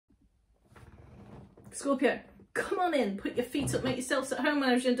Scorpio, come on in, put your feet up, make yourselves at home.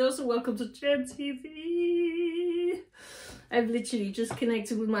 I'm Jen Dawson, welcome to JenTV. I've literally just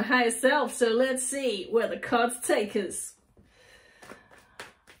connected with my higher self, so let's see where the cards take us.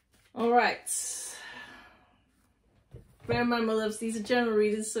 Alright. Bear in mind, my loves, these are general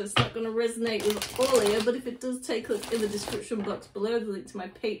readings, so it's not going to resonate with all of you, but if it does, take a look in the description box below, the link to my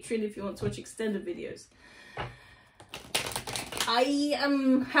Patreon if you want to watch extended videos. I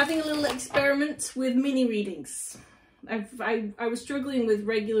am having a little experiment with mini readings. I was struggling with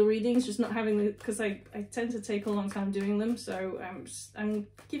regular readings, just not having the, because I tend to take a long time doing them, so I'm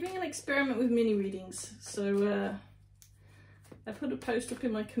giving an experiment with mini readings. So I put a post up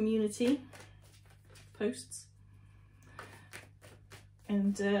in my community posts,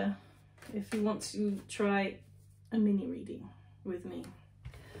 and if you want to try a mini reading with me,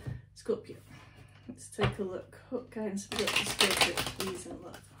 Scorpio, let's take a look. What guidance have we got for Scorpio, please, and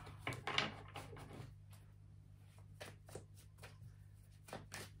love?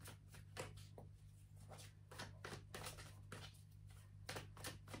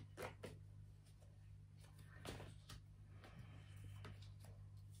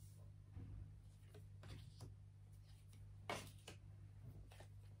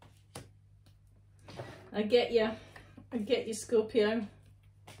 I get you, Scorpio.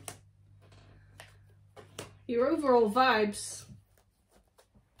 Your overall vibes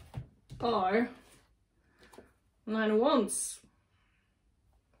are 9 of Wands.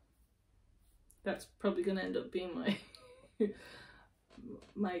 That's probably going to end up being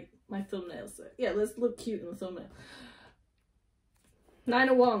my my thumbnail. So yeah, let's look cute in the thumbnail. 9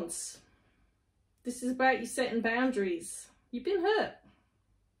 of Wands. This is about you setting boundaries. You've been hurt.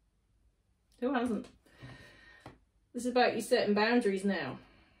 Who hasn't? This is about you setting boundaries now.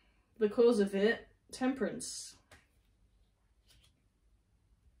 The cause of it, Temperance.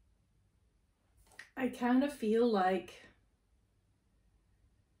 I kind of feel like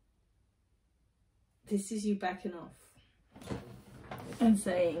this is you backing off and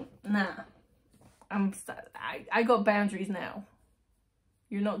saying, nah, I got boundaries now.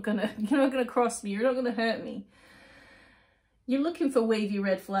 You're not gonna cross me. You're not gonna hurt me. You're looking for wavy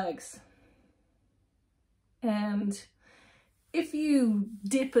red flags. And if you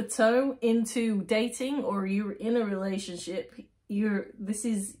dip a toe into dating or you're in a relationship, this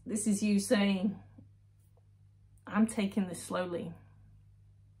is you saying, I'm taking this slowly.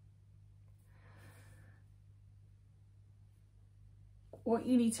 What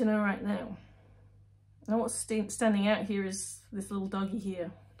you need to know right now, and what's standing out here is this little doggy here,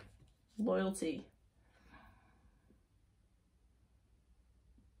 loyalty.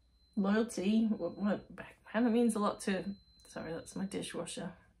 Loyalty, what kind of means a lot to, sorry, that's my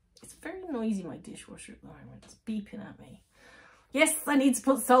dishwasher. It's very noisy, my dishwasher at the moment. It's beeping at me. Yes, I need to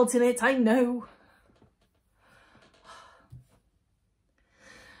put salt in it, I know.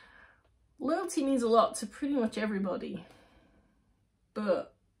 Loyalty means a lot to pretty much everybody,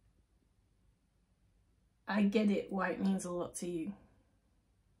 but I get it why it means a lot to you.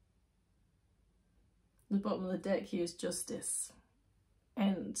 The bottom of the deck here is Justice.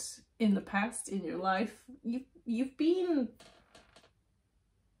 And in the past, in your life, you've been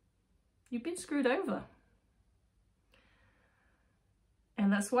screwed over.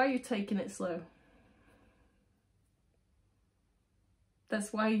 And that's why you're taking it slow.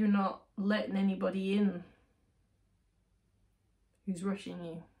 That's why you're not letting anybody in who's rushing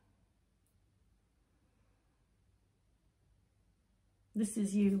you. This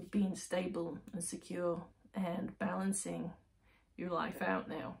is you being stable and secure and balancing your life out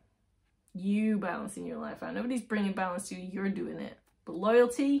now. You balancing your life out. Nobody's bringing balance to you, you're doing it. But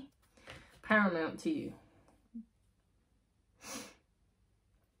loyalty, paramount to you.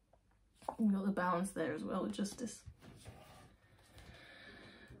 You've got the balance there as well with Justice.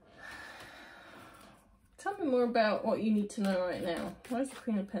 Tell me more about what you need to know right now. Where's the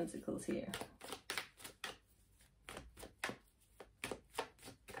Queen of Pentacles here?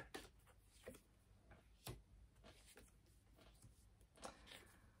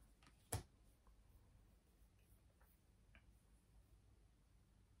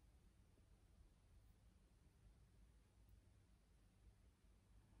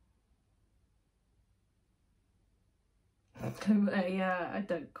 Yeah, I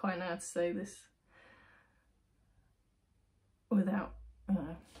don't quite know how to say this without,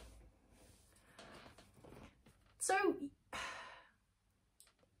 So,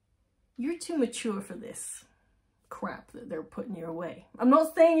 you're too mature for this crap that they're putting your way. I'm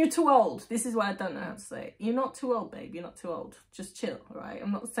not saying you're too old. This is why I don't know how to say it. You're not too old, babe. You're not too old. Just chill, right?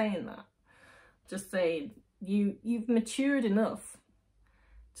 I'm not saying that. Just saying you've matured enough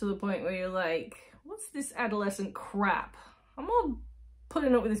to the point where you're like, What's this adolescent crap? I'm not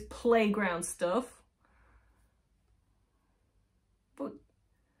putting up with this playground stuff. But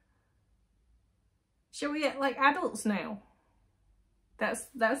shall we act like adults now? That's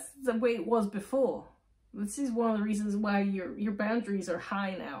the way it was before. This is one of the reasons why your boundaries are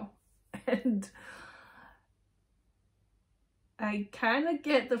high now. And I kind of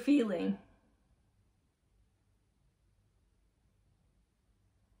get the feeling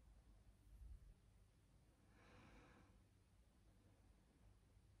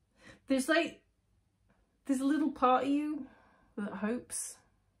there's a little part of you that hopes,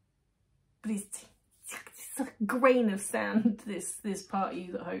 but it's a grain of sand, this part of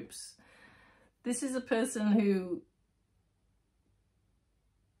you that hopes. This is a person who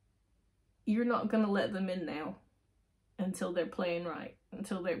you're not going to let them in now until they're playing right,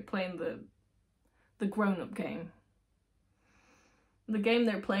 until they're playing the grown-up game. The game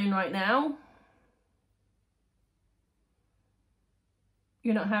they're playing right now,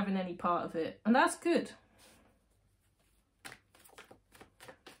 you're not having any part of it, and that's good.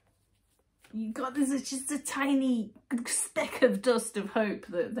 You got this, it's just a tiny speck of dust of hope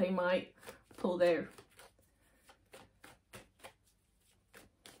that they might pull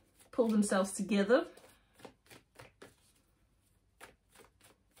themselves together.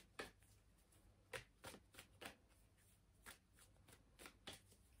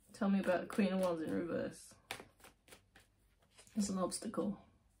 Tell me about the Queen of Wands in reverse. It's an obstacle.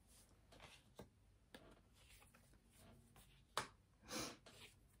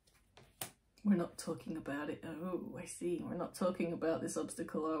 We're not talking about it. Oh, I see. We're not talking about this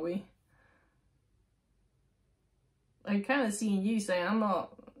obstacle, are we? I'm kind of seeing you saying, I'm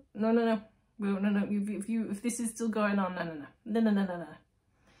not... No. If this is still going on, no.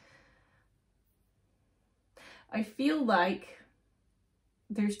 I feel like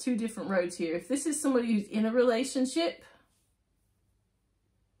there's two different roads here. If this is somebody who's in a relationship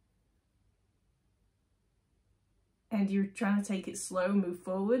and you're trying to take it slow, move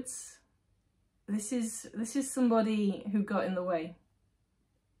forwards, this is somebody who got in the way.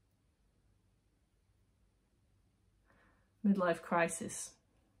 Midlife crisis.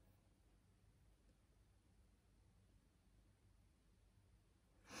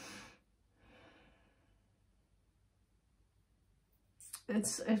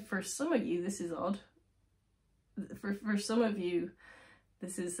 It's, for some of you, this is odd. For some of you,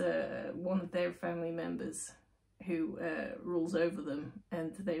 this is one of their family members who rules over them,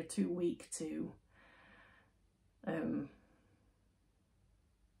 and they're too weak to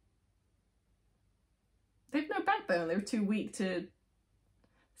they've no backbone. They're too weak to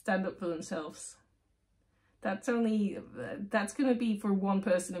stand up for themselves. That's going to be for one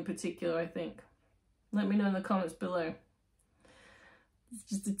person in particular, I think. Let me know in the comments below. It's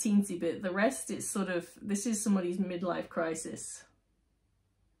just a teensy bit. The rest is sort of, this is somebody's midlife crisis.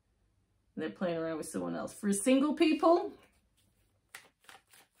 And they're playing around with someone else. For single people,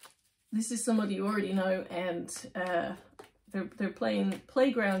 this is somebody you already know, and they're playing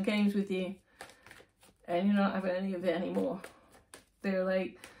playground games with you, and you're not having any of it anymore. They're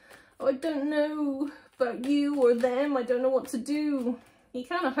like, oh, I don't know about you or them, I don't know what to do. You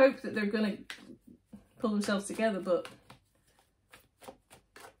kind of hope that they're going to pull themselves together, but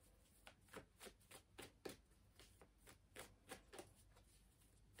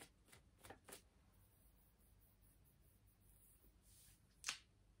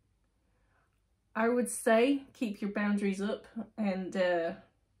I would say keep your boundaries up, and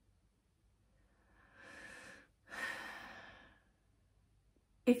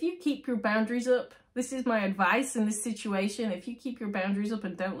if you keep your boundaries up, this is my advice in this situation, if you keep your boundaries up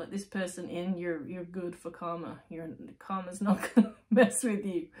and don't let this person in, you're good for karma. Karma's not going to mess with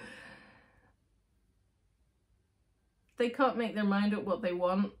you. They can't make their mind up what they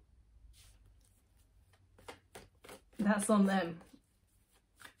want. That's on them.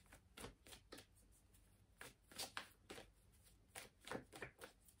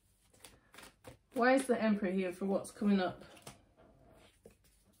 Why is the Emperor here for what's coming up?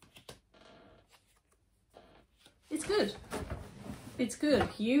 It's good. It's good.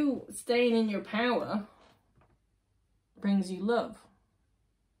 You staying in your power brings you love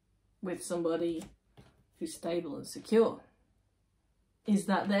with somebody who's stable and secure. Is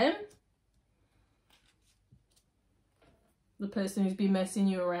that them? The person who's been messing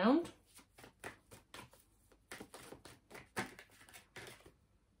you around?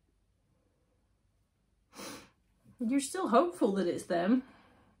 You're still hopeful that it's them.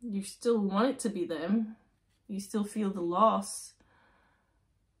 You still want it to be them. You still feel the loss.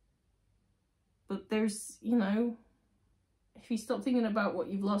 But there's, you know, if you stop thinking about what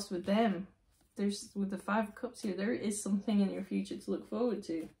you've lost with them, there's with the Five of Cups here, there is something in your future to look forward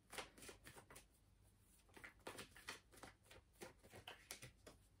to.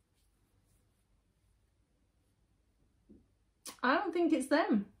 I don't think it's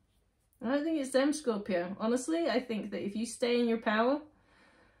them. I don't think it's them, Scorpio. Honestly, I think that if you stay in your power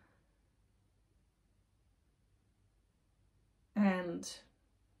and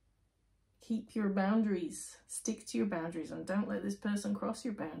keep your boundaries, stick to your boundaries, and don't let this person cross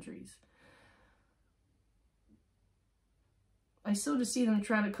your boundaries. I sort of see them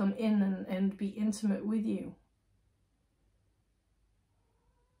trying to come in and be intimate with you.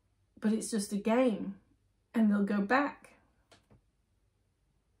 But it's just a game, and they'll go back.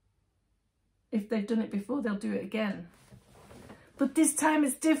 If they've done it before, they'll do it again. But this time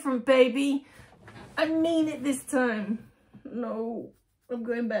it's different, baby. I mean it this time. No, I'm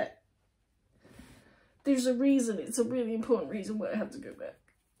going back. There's a reason. It's a really important reason why I have to go back.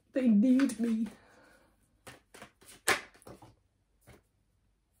 They need me.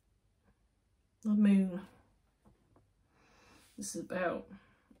 The moon. This is about...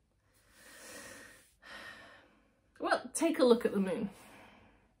 Well, take a look at the moon.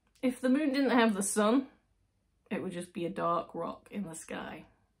 If the moon didn't have the sun, it would just be a dark rock in the sky.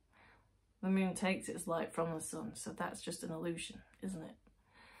 The moon takes its light from the sun, so that's just an illusion, isn't it?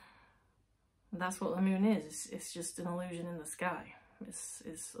 And that's what the moon is. It's just an illusion in the sky.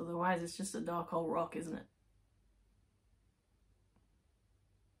 Otherwise, it's just a dark old rock, isn't it?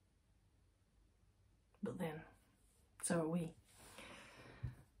 But then, so are we.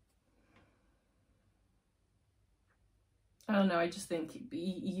 I don't know, I just think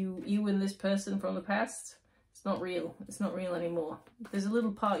you and this person from the past, it's not real. It's not real anymore. There's a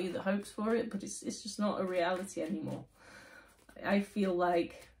little part of you that hopes for it, but it's just not a reality anymore. I feel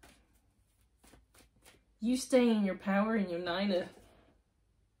like you staying in your power in your Nine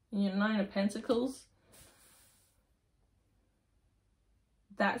of Pentacles,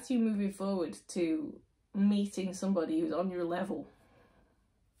 that's you moving forward to meeting somebody who's on your level,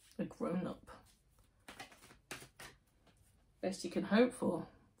 a grown-up. Best you can hope for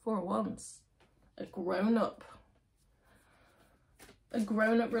once. A grown-up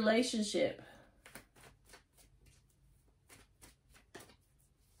relationship.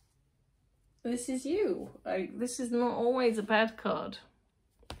 This is you. This is not always a bad card.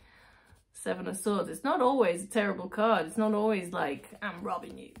 Seven of Swords. It's not always a terrible card. It's not always like, I'm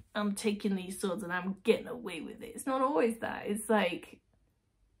robbing you. I'm taking these swords and I'm getting away with it. It's not always that. It's like,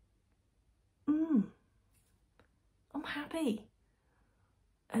 I'm happy.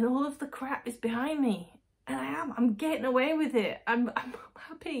 And all of the crap is behind me. And I'm getting away with it. I'm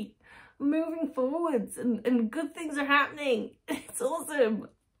happy. I'm moving forwards and good things are happening. It's awesome.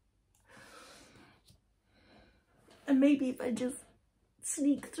 And maybe if I just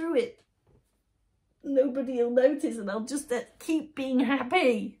sneak through it, nobody will notice and I'll just keep being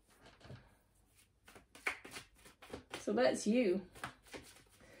happy. So that's you.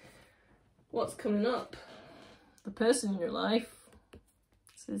 What's coming up? The person in your life.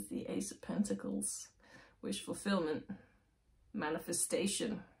 This is the Ace of Pentacles. Wish fulfillment.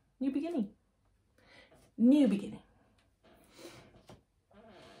 Manifestation. New beginning. New beginning.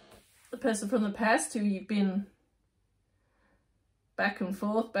 The person from the past who you've been back and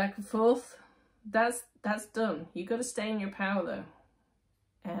forth. That's done. You got to stay in your power though.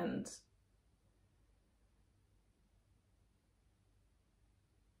 And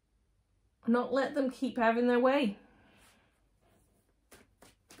not let them keep having their way.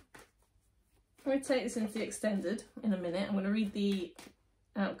 I'm going to take this into the extended in a minute. I'm going to read the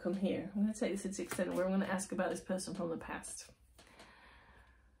outcome here. I'm going to take this into extended where I'm going to ask about this person from the past.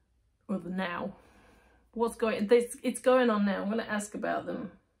 Or the now. What's going... It's going on now. I'm going to ask about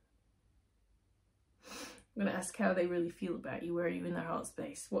them. I'm going to ask how they really feel about you. Where are you in their heart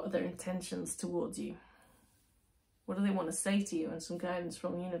space? What are their intentions towards you? What do they want to say to you? And some guidance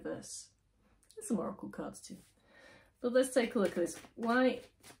from the universe. There's some oracle cards too. But let's take a look at this. Why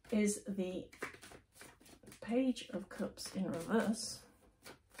is the Page of Cups in reverse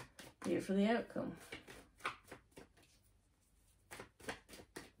here for the outcome?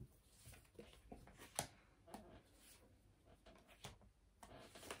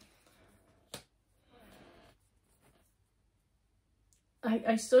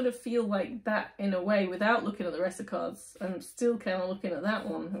 I sort of feel like that in a way without looking at the rest of the cards. I'm still kind of looking at that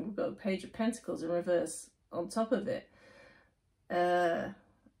one. We've got a Page of Pentacles in reverse on top of it.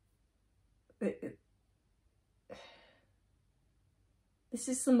 This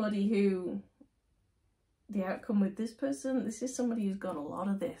is somebody who, the outcome with this person, this is somebody who's got a lot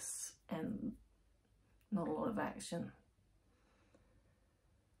of this and not a lot of action.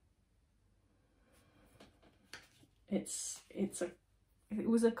 it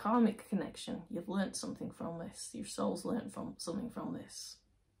was a karmic connection. You've learnt something from this. Your soul's learnt something from this.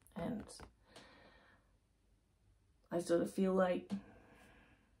 And I sort of feel like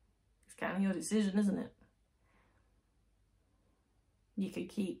it's kind of your decision, isn't it? You could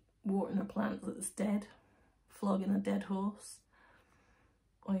keep watering a plant that's dead, flogging a dead horse,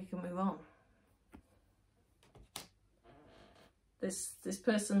 or you can move on. This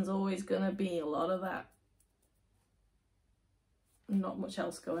person's always going to be a lot of that. Not much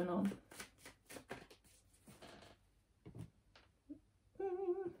else going on.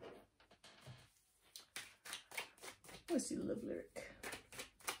 What's the love lyric?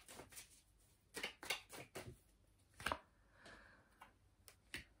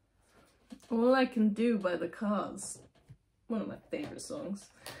 All I Can Do by the Cars. One of my favourite songs.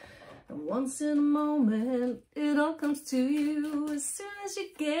 And once in a moment, it all comes to you. As soon as you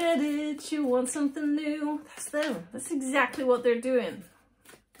get it, you want something new. That's them. That's exactly what they're doing.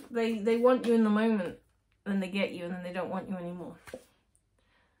 They want you in the moment, then they get you, and then they don't want you anymore.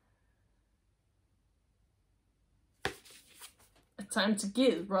 A time to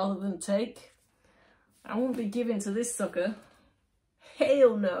give rather than take. I won't be giving to this sucker.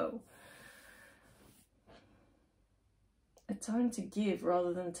 Hell no. A time to give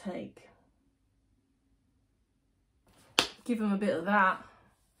rather than take. Give him a bit of that.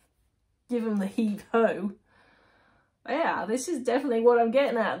 Give him the heave-ho. Yeah, this is definitely what I'm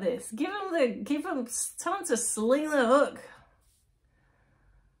getting at this. Give him time to sling the hook.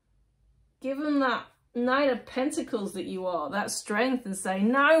 Give him that Knight of Pentacles that you are, that strength, and say,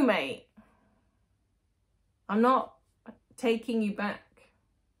 no, mate. I'm not taking you back.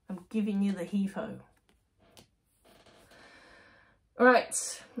 I'm giving you the heave-ho.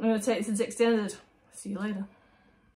 Alright, I'm going to take this into extended. See you later.